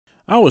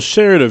I was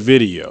shared a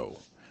video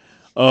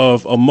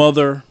of a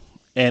mother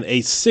and a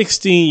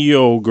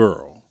 16-year-old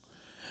girl.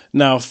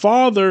 Now,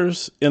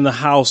 fathers in the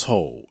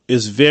household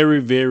is very,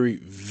 very,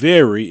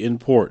 very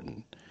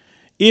important.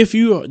 If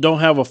you don't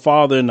have a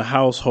father in the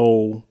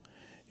household,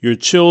 your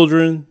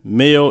children,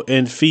 male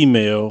and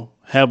female,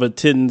 have a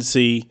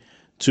tendency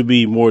to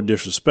be more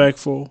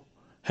disrespectful,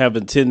 have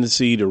a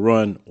tendency to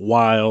run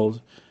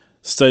wild.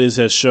 Studies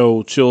have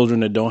showed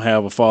children that don't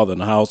have a father in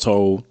the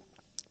household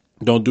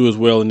don't do as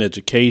well in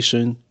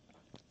education,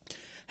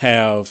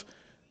 have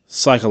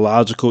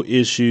psychological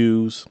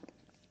issues,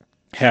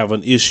 have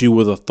an issue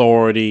with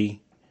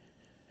authority.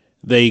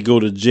 They go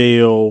to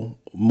jail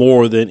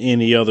more than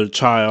any other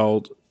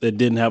child that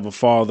didn't have a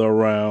father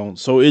around.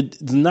 So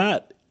it's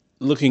not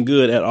looking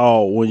good at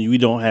all when we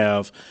don't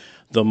have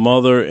the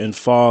mother and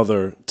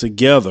father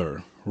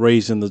together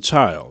raising the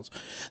child.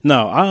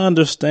 Now, I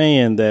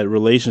understand that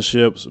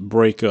relationships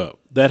break up.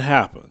 That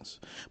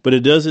happens. But it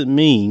doesn't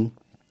mean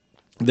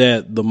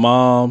that the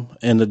mom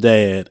and the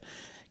dad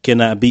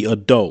cannot be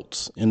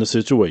adults in the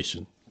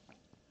situation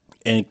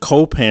and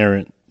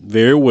co-parent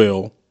very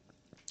well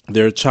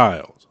their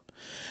child.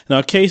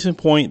 Now, case in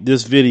point,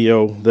 this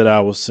video that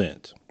I was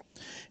sent.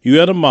 You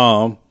had a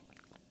mom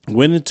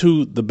went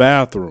into the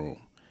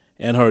bathroom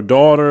and her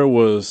daughter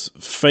was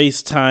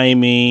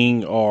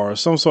FaceTiming or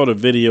some sort of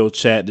video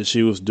chat that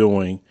she was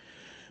doing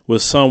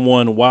with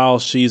someone while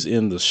she's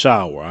in the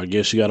shower. I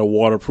guess she got a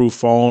waterproof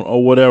phone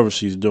or whatever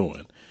she's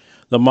doing.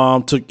 The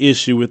mom took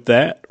issue with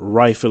that,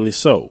 rightfully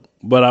so.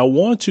 But I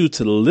want you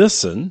to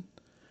listen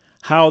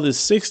how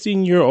this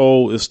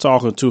 16-year-old is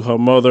talking to her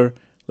mother.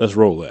 Let's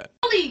roll that.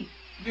 Police.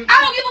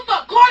 I don't give a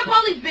fuck. Call the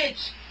police,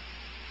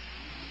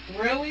 bitch.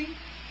 Really?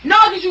 No,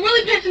 because you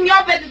really pissing me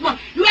off at this point.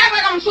 You act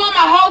like I'm showing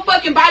my whole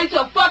fucking body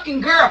to a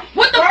fucking girl.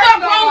 What the fuck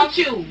wrong with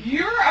you?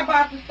 You're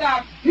about to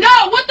stop.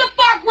 No, what the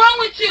fuck wrong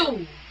with you?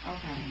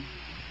 Okay.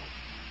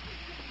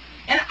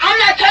 And I'm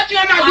not touching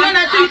you, I'm not doing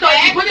that to you, so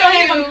if you put your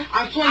hand on me,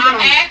 I'm swinging on you.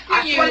 I'm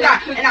asking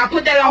you. And I'll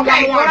put that on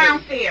Okay, my go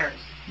downstairs.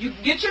 You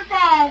get your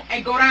phone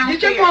and go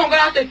downstairs. Get your phone, go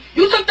downstairs.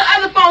 You took the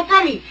other phone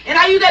from me, and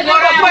I use that to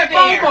report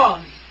phone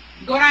calls.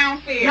 Go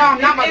downstairs. No,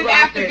 I'm not going to go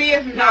after downstairs.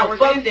 business No, hours.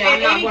 fuck that.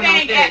 I'm not going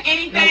downstairs.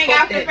 Anything no,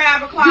 after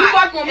 5 o'clock. You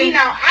fuck with me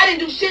now. I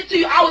didn't do shit to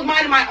you. I was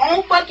minding my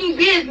own fucking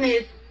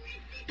business.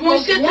 Doing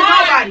shit to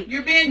nobody.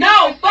 You're being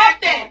no, fuck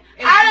that.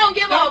 I don't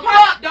give a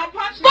fuck. Don't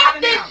punch me. Fuck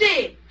this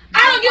shit.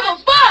 I don't give a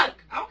fuck.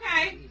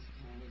 Okay.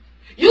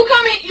 You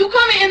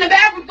come in the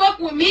bathroom fuck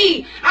with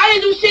me. I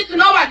didn't do shit to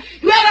nobody.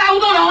 You ever I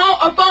was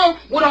on a phone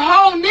with a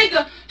whole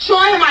nigga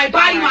showing him my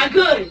body, my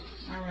goods.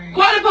 Right.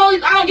 Call the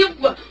police, I don't give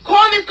a fuck.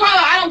 Call Miss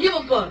Carla, I don't give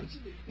a fuck.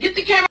 Get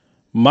the camera.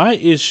 My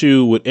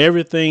issue with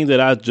everything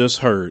that I just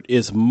heard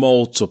is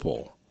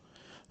multiple.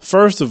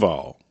 First of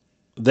all,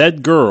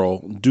 that girl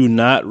do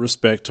not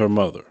respect her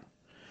mother.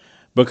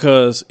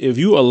 Because if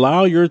you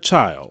allow your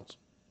child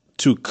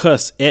to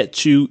cuss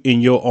at you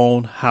in your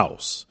own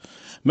house,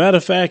 matter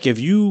of fact, if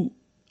you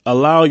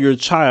allow your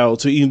child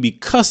to even be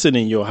cussing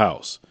in your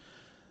house,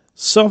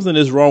 something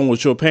is wrong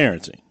with your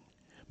parenting,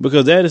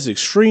 because that is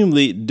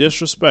extremely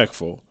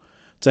disrespectful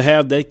to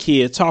have that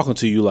kid talking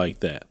to you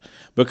like that.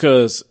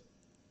 Because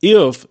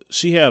if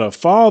she had a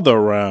father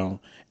around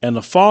and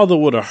the father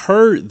would have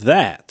heard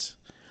that,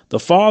 the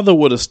father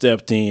would have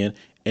stepped in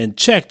and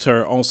checked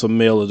her on some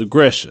male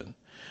aggression.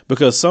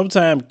 Because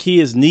sometimes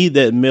kids need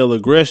that male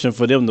aggression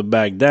for them to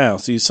back down.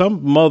 See,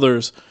 some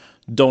mothers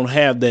don't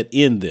have that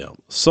in them.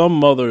 Some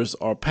mothers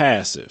are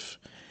passive.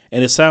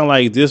 And it sounds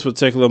like this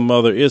particular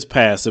mother is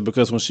passive,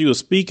 because when she was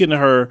speaking to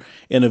her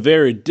in a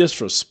very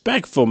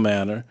disrespectful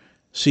manner,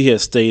 she had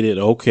stated,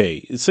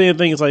 okay. Saying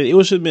things like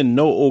it should have been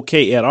no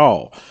okay at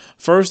all.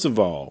 First of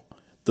all,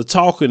 the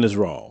talking is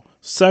wrong.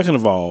 Second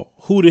of all,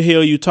 who the hell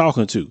are you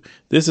talking to?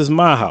 This is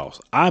my house.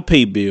 I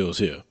pay bills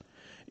here.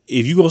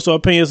 If you going to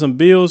start paying some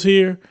bills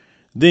here,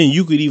 then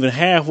you could even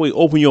halfway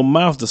open your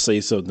mouth to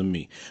say something to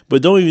me.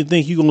 But don't even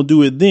think you're going to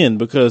do it then,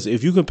 because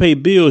if you can pay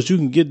bills, you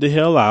can get the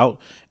hell out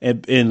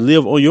and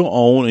live on your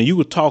own, and you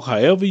can talk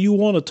however you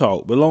want to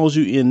talk. But as long as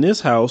you're in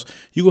this house,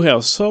 you're going to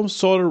have some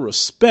sort of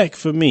respect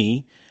for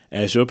me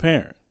as your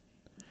parent.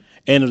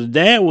 And if the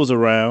dad was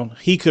around,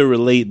 he could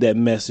relate that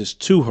message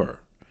to her.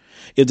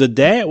 If the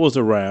dad was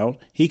around,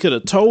 he could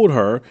have told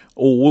her,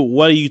 oh,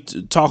 what are you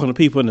talking to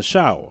people in the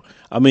shower?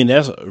 I mean,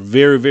 that's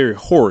very, very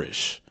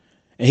whorish.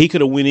 And he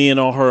could have went in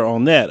on her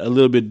on that a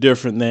little bit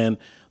different than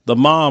the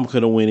mom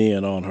could have went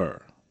in on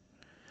her.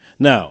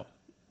 Now,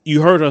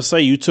 you heard her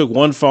say you took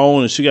one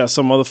phone and she got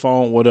some other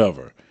phone,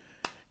 whatever.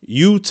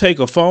 You take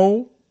a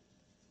phone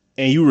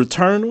and you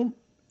return them.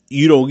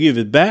 You don't give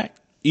it back.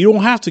 You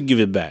don't have to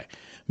give it back.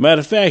 Matter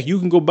of fact, you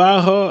can go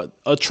buy her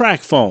a track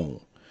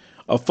phone,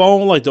 a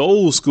phone like the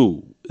old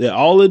school, that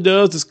all it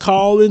does is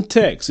call and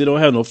text. It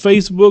don't have no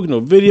Facebook, no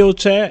video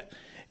chat.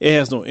 It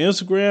has no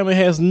Instagram. It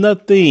has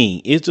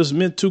nothing. It's just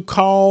meant to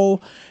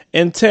call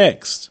and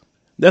text.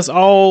 That's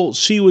all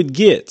she would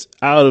get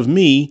out of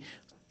me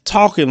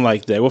talking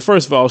like that. Well,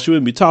 first of all, she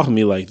wouldn't be talking to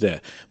me like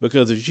that,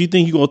 because if you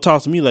think you're going to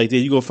talk to me like that,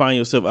 you're going to find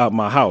yourself out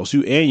my house.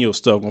 You and your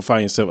stuff going to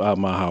find yourself out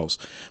my house,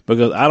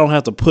 because I don't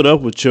have to put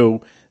up with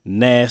your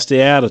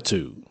nasty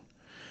attitude.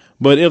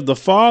 But if the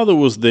father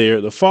was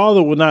there, the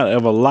father would not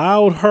have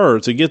allowed her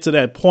to get to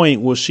that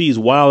point where she's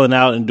wilding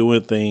out and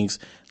doing things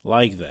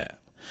like that.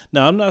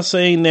 Now, I'm not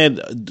saying that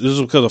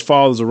just because the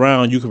father's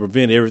around, you can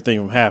prevent everything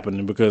from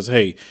happening, because,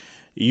 hey,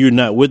 you're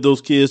not with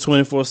those kids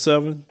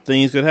 24/7.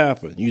 Things could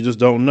happen. You just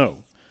don't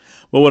know.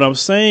 But what I'm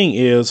saying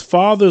is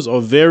fathers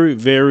are very,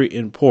 very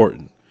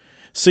important.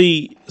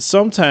 See,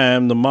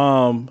 sometimes the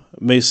mom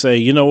may say,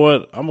 you know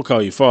what, I'm going to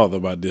call your father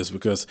about this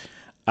because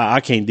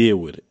I can't deal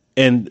with it.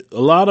 And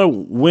a lot of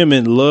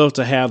women love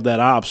to have that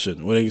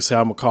option where they can say,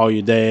 I'm going to call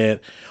your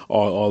dad,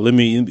 or let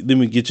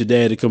me get your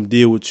dad to come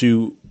deal with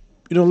you.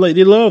 You know, like,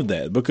 they love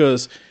that,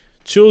 because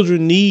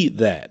children need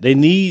that. They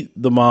need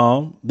the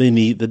mom. They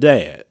need the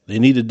dad. They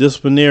need a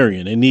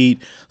disciplinarian. They need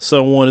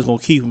someone that's going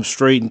to keep them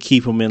straight and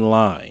keep them in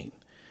line.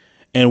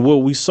 And what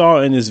we saw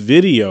in this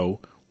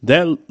video,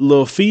 that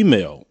little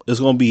female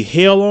is going to be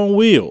hell on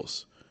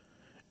wheels.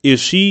 If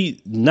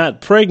she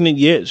not pregnant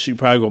yet, she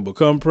probably going to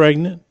become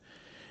pregnant.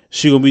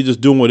 She going to be just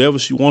doing whatever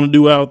she want to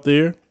do out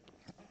there.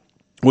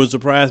 Would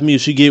surprise me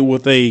if she get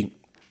with a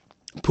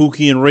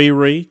Pookie and Ray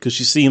Ray, because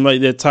she seemed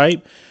like that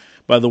type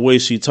by the way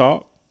she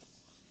talked.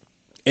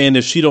 And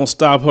if she don't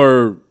stop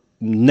her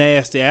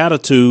nasty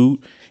attitude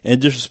and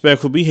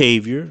disrespectful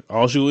behavior,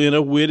 all she'll end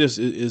up with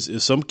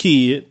is some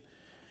kid.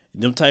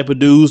 Them type of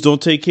dudes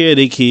don't take care of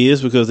their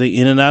kids because they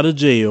in and out of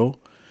jail.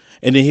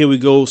 And then here we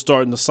go,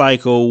 starting the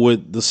cycle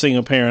with the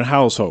single parent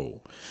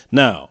household.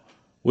 Now,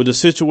 with the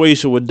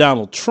situation with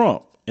Donald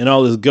Trump and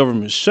all this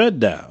government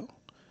shutdown,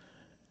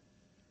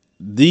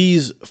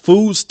 these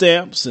food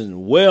stamps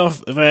and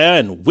welfare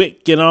and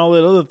WIC and all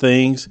that other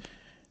things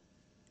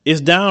is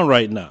down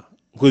right now.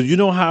 Because you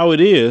know how it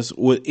is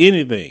with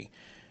anything.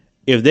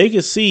 If they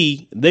can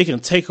see they can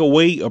take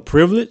away a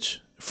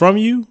privilege from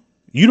you,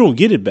 you don't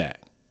get it back.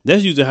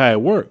 That's usually how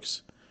it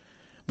works,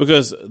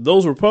 because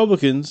those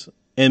Republicans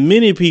and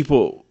many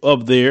people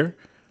up there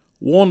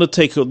want to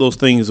take those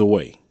things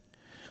away.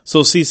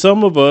 So, see,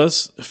 some of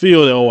us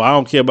feel that, oh, I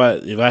don't care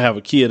about if I have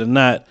a kid or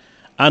not.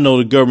 I know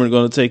the government is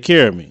going to take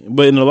care of me.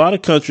 But in a lot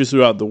of countries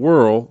throughout the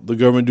world, the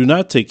government do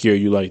not take care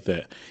of you like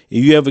that.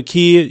 If you have a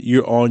kid,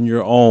 you're on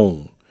your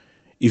own.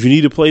 If you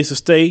need a place to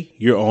stay,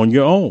 you're on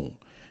your own.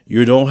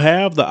 You don't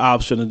have the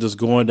option of just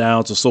going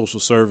down to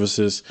social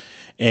services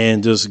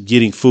and just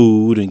getting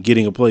food and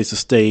getting a place to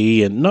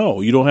stay. And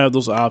no, you don't have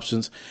those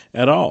options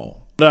at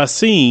all. What I've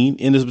seen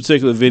in this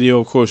particular video,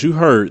 of course, you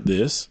heard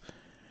this.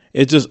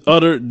 It's just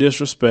utter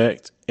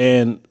disrespect,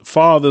 and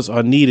fathers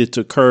are needed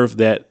to curb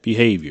that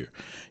behavior.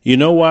 You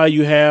know why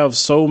you have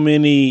so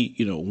many,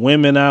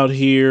 women out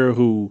here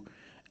who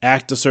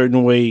act a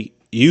certain way?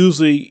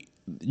 Usually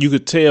you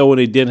could tell when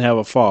they didn't have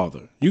a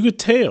father. You could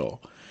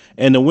tell.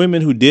 And the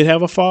women who did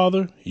have a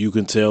father, you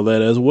can tell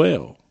that as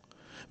well.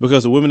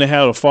 Because the women that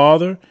had a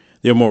father,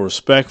 they're more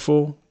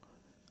respectful.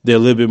 They're a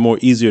little bit more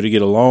easier to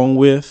get along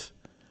with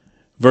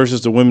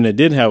versus the women that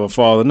didn't have a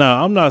father.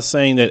 Now, I'm not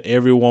saying that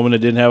every woman that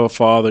didn't have a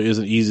father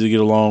isn't easy to get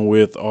along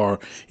with or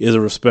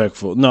isn't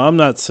respectful. No, I'm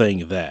not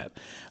saying that.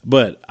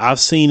 But I've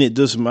seen it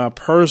just in my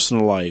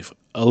personal life,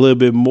 a little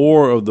bit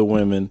more of the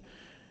women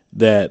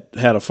that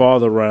had a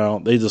father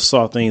around. They just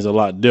saw things a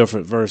lot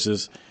different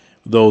versus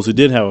those who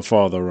didn't have a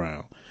father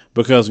around.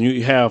 Because when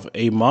you have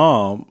a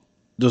mom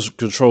just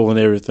controlling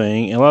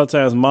everything, and a lot of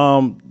times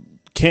mom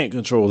can't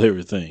control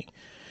everything.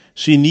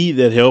 She need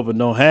that help and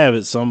don't have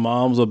it. Some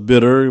moms are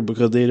bitter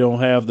because they don't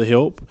have the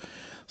help.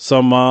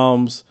 Some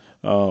moms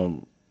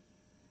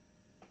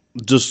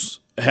just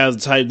have the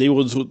type, they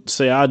would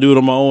say, I do it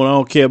on my own. I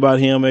don't care about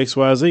him, X,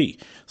 Y, Z.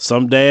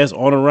 Some dads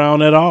aren't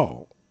around at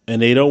all,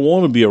 and they don't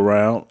want to be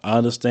around. I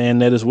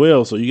understand that as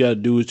well. So you got to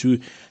do what you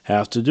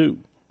have to do.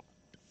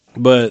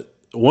 But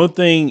one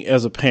thing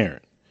as a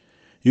parent,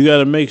 you got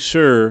to make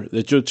sure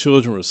that your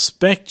children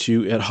respect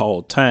you at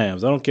all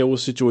times. I don't care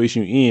what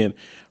situation you're in.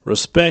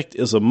 Respect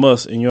is a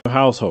must in your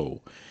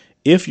household.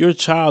 If your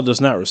child does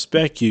not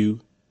respect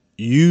you,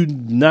 you're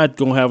not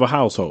going to have a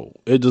household.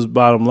 It's just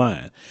bottom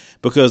line.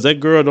 Because that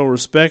girl don't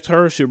respect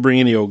her, she'll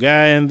bring any old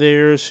guy in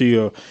there.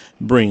 She'll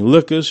bring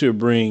liquor. She'll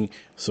bring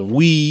some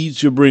weed.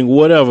 She'll bring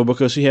whatever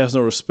because she has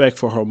no respect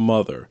for her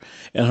mother.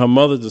 And her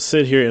mother to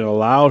sit here and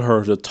allow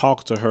her to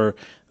talk to her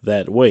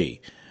that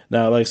way.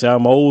 Now, like I said,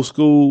 I'm old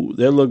school.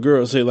 That little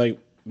girl say like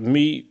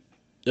me,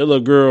 that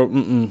little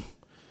girl,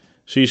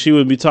 She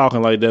wouldn't be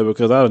talking like that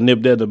because I'd have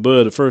nipped that in the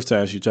bud the first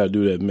time she tried to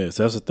do that mess.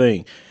 That's the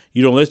thing.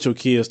 You don't let your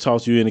kids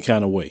talk to you any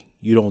kind of way.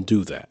 You don't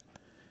do that.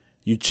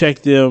 You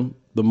check them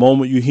the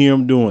moment you hear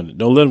them doing it.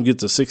 Don't let them get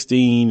to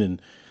 16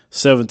 and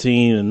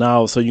 17 and now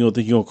all of a sudden you don't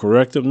think you're going to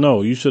correct them.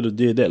 No, you should have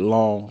did that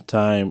long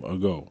time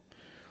ago.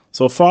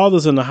 So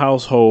fathers in the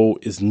household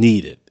is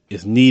needed.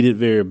 It's needed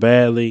very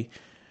badly.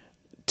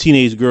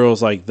 Teenage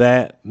girls like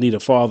that need a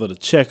father to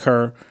check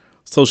her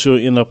so she'll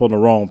end up on the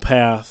wrong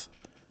path.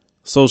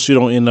 So she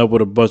don't end up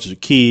with a bunch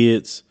of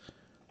kids,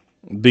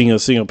 being a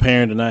single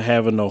parent and not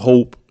having no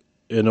hope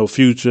and no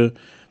future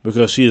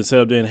because she had set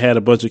up there and had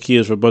a bunch of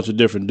kids for a bunch of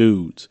different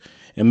dudes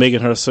and making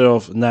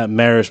herself not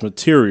marriage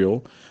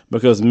material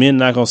because men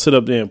not going to sit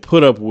up there and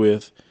put up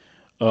with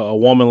a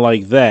woman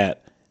like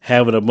that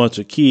having a bunch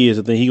of kids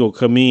and then he going to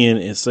come in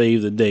and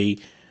save the day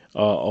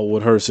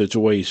with her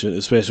situation,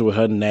 especially with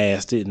her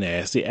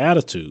nasty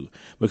attitude.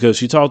 Because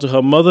she talked to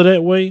her mother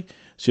that way,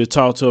 she'll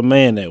talk to a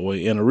man that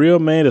way. And a real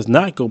man is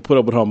not going to put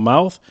up with her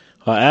mouth,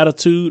 her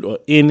attitude, or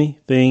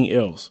anything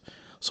else.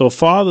 So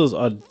fathers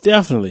are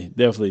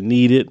definitely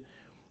needed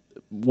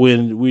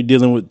when we're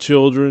dealing with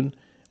children.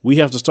 We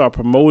have to start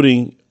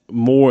promoting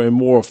more and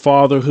more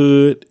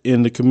fatherhood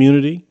in the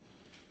community.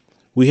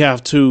 We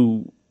have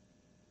to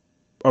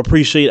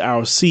appreciate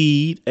our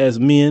seed as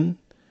men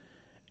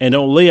and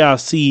don't lay our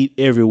seed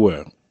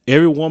everywhere.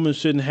 Every woman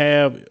shouldn't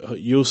have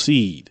your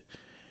seed.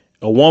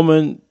 A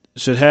woman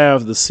should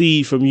have the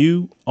seed from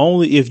you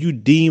only if you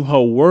deem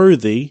her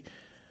worthy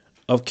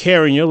of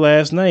carrying your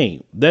last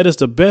name. That is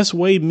the best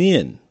way,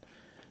 men,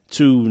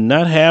 to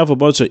not have a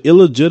bunch of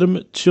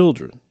illegitimate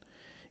children.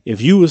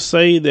 If you would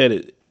say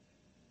that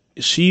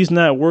she's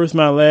not worth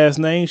my last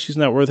name, she's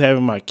not worth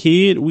having my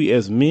kid, we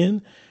as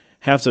men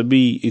have to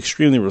be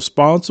extremely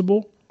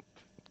responsible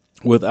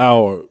with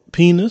our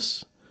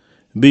penis,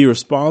 be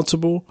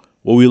responsible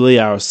where we lay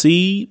our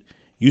seed.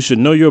 You should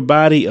know your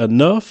body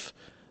enough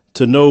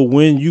to know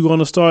when you're going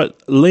to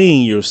start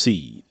laying your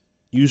seed.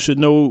 You should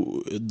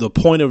know the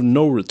point of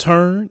no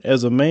return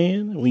as a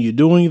man when you're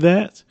doing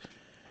that.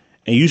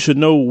 And you should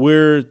know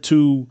where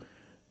to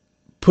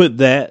put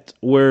that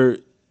where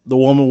the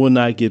woman will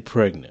not get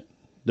pregnant.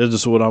 That's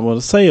just what I'm going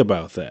to say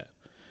about that.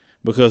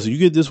 Because if you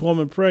get this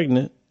woman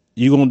pregnant,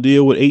 you're going to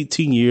deal with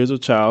 18 years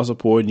of child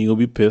support and you're going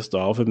to be pissed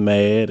off and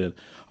mad and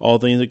all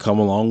things that come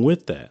along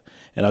with that.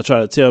 And I try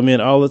to tell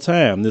men all the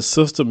time, this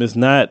system is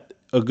not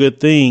a good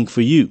thing for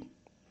you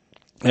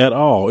at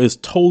all. It's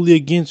totally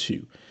against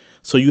you.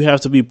 So you have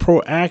to be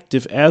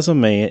proactive as a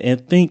man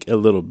and think a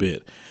little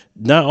bit.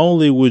 Not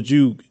only would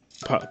you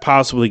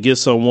possibly get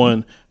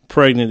someone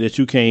pregnant that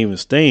you can't even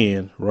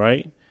stand,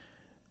 right?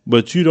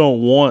 But you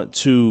don't want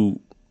to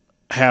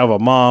have a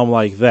mom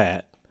like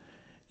that,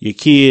 your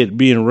kid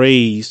being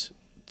raised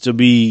to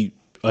be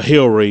a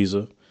hell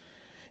raiser,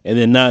 and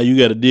then now you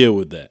got to deal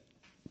with that.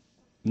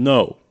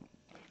 No,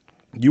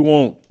 you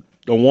want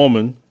a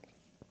woman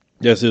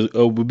that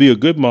would be a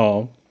good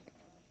mom,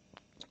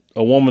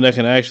 a woman that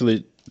can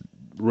actually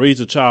raise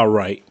a child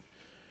right.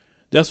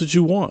 That's what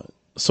you want.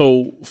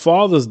 So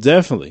fathers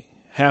definitely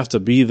have to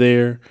be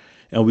there,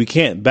 and we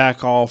can't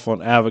back off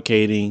on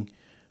advocating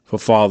for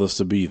fathers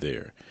to be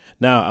there.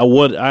 Now,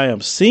 what I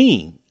am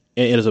seeing,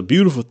 and it is a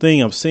beautiful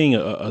thing, I'm seeing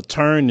a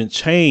turn and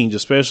change,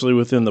 especially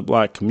within the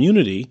black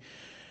community,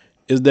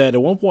 is that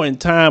at one point in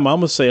time,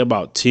 I'm going to say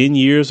about 10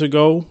 years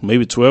ago,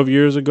 maybe 12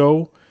 years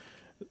ago,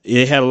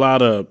 it had a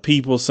lot of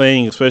people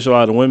saying, especially a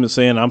lot of women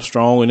saying, I'm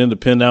strong and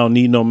independent, I don't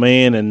need no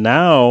man. And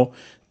now,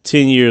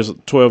 10 years,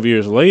 12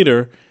 years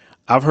later,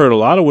 I've heard a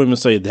lot of women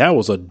say that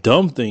was a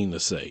dumb thing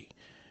to say.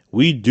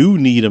 We do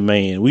need a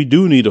man. We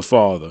do need a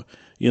father.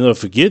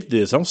 Forget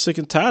this. I'm sick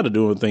and tired of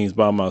doing things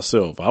by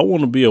myself. I want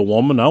to be a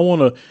woman. I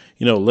want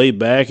to, lay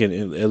back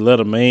and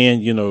let a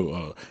man,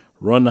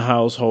 run the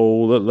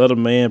household. Let a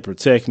man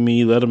protect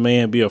me. Let a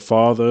man be a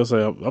father.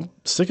 So I'm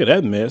sick of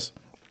that mess.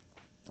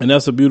 And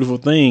that's a beautiful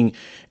thing.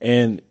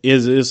 And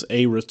is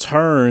a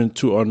return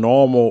to a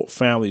normal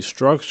family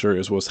structure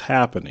is what's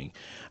happening.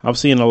 I'm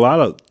seeing a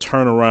lot of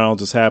turnarounds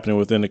that's happening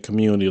within the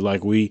community.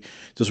 Like we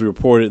just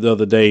reported the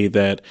other day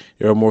that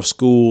there are more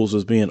schools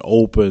that's being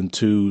open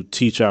to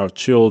teach our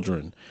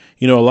children.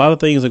 A lot of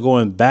things are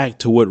going back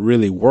to what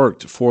really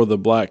worked for the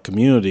black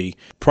community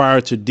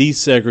prior to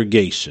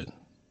desegregation.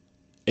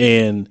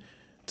 And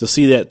to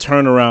see that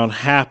turnaround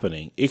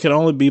happening, it can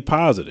only be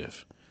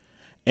positive.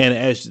 And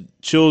as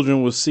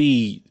children will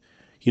see,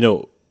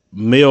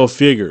 male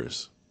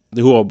figures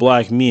who are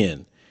black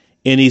men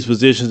in these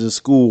positions in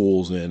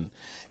schools and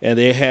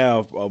they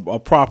have a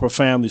proper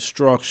family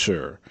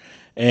structure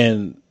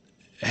and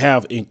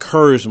have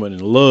encouragement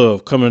and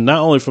love coming not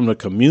only from the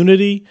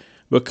community,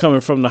 but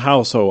coming from the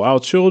household. Our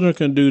children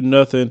can do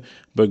nothing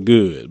but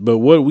good. But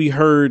what we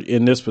heard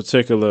in this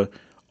particular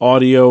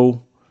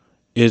audio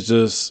is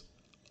just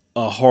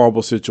a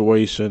horrible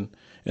situation.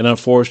 And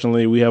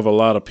unfortunately, we have a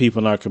lot of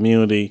people in our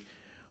community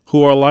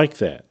who are like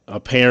that. A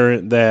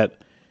parent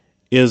that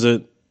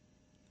isn't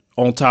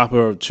on top of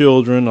our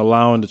children,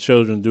 allowing the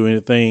children to do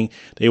anything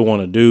they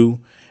want to do.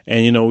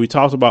 And, we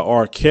talked about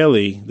R.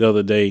 Kelly the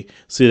other day.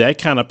 See, that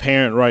kind of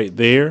parent right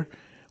there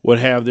would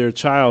have their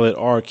child at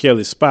R.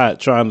 Kelly's spot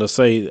trying to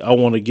say, I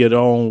want to get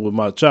on with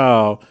my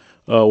child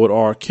with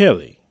R.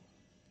 Kelly.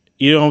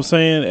 You know what I'm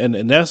saying?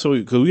 And that's what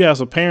because we have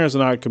some parents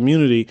in our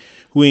community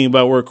who ain't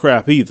about work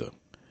crap either.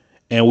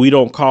 And we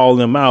don't call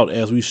them out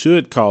as we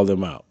should call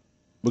them out.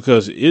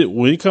 Because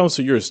when it comes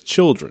to your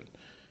children,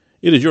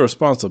 it is your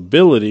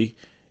responsibility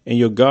and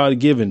your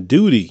God-given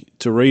duty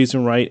to raise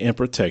them right and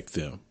protect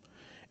them.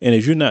 And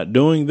if you're not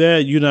doing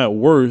that, you're not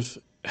worth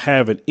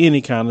having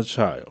any kind of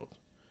child.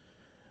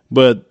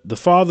 But the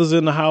fathers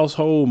in the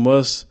household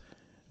must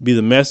be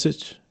the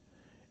message.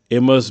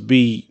 It must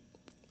be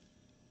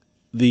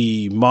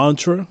the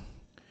mantra.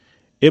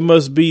 It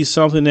must be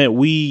something that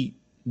we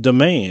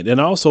demand,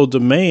 and also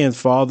demand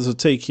fathers to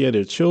take care of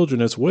their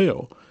children as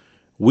well.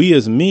 We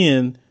as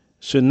men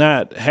should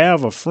not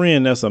have a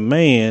friend that's a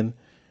man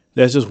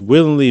that's just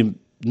willingly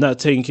not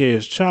taking care of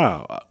his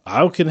child.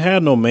 I can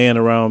have no man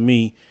around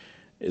me.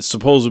 It's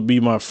supposed to be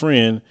my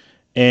friend,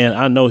 and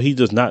I know he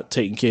does not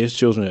taking care of his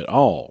children at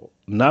all.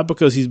 Not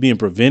because he's being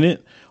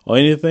prevented or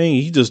anything.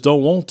 He just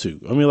don't want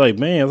to. I mean, like,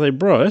 man, it's like,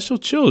 bro, that's your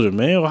children,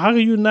 man. How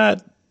can you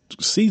not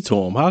see to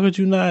them? How could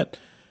you not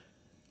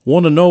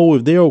want to know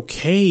if they're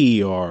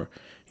okay, or,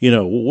 you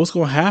know, what's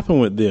going to happen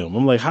with them?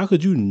 I'm like, how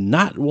could you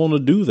not want to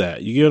do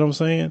that? You get what I'm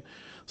saying?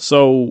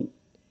 So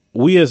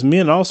we as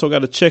men also got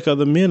to check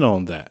other men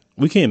on that.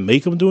 We can't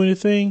make them do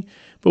anything,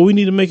 but we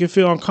need to make it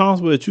feel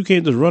uncomfortable that you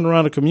can't just run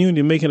around the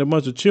community making a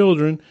bunch of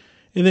children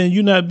and then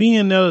you not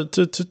being there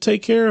to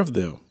take care of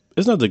them.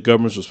 It's not the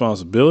government's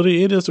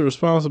responsibility. It is the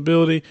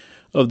responsibility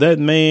of that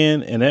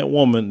man and that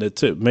woman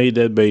that made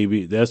that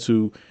baby. That's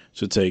who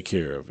should take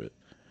care of it.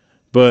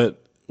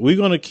 But we're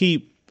going to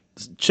keep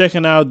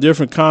checking out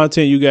different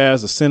content you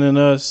guys are sending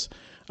us.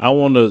 I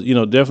want to, you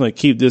know, definitely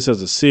keep this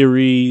as a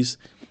series.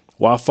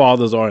 Why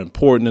fathers are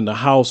important in the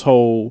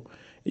household.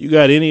 You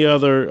got any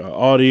other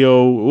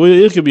audio? Well,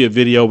 it could be a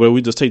video, but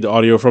we just take the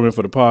audio from it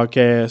for the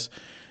podcast.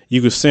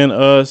 You could send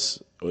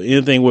us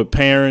anything with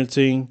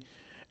parenting,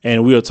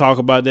 and we'll talk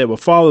about that. But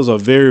fathers are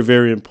very,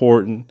 very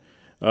important.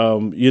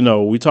 You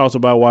know, we talked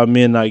about why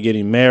men not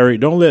getting married.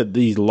 Don't let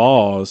these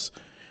laws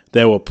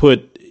that were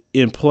put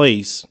in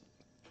place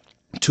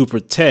to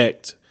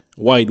protect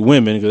white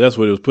women, because that's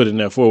what it was put in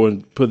there for,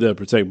 when put there to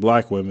protect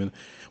black women.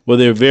 Well,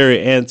 they're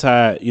very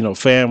anti, you know,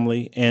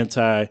 family,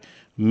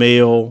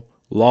 anti-male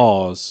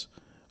laws.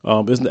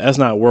 That's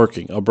not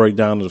working. A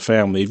breakdown of the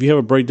family. If you have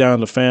a breakdown of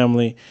the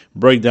family,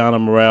 breakdown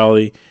of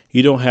morality,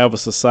 you don't have a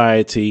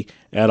society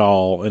at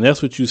all. And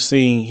that's what you're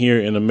seeing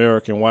here in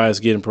America, and why it's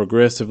getting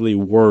progressively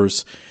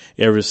worse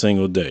every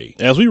single day.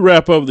 As we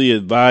wrap up the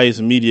Advice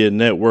Media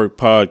Network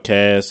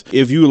podcast,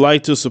 if you would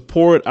like to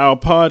support our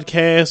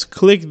podcast,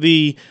 click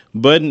the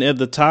button at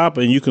the top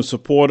and you can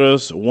support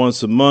us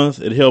once a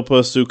month. It helps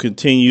us to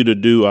continue to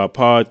do our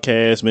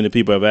podcast. Many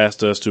people have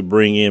asked us to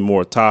bring in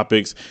more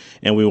topics,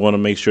 and we want to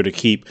make sure to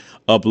keep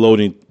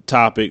uploading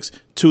topics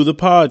to the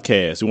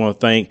podcast. We want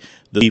to thank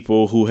the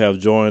people who have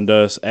joined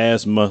us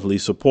as monthly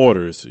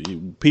supporters.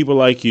 People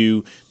like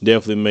you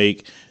definitely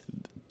make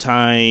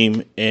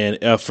time and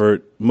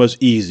effort much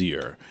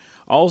easier.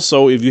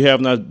 Also, if you have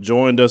not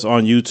joined us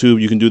on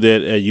YouTube, you can do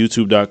that at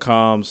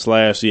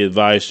youtube.com/The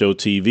Advice Show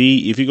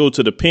TV. If you go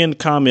to the pinned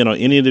comment on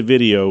any of the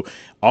video,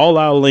 all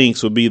our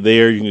links will be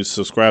there. You can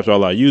subscribe to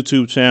all our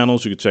YouTube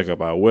channels. You can check out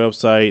our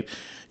website.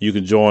 You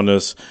can join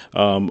us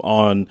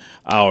on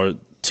our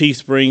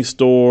Teespring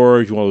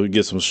store. If you want to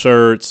get some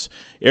shirts,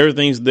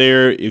 everything's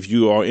there if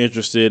you are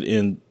interested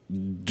in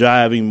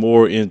diving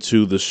more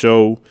into the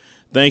show.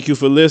 Thank you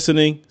for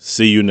listening.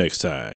 See you next time.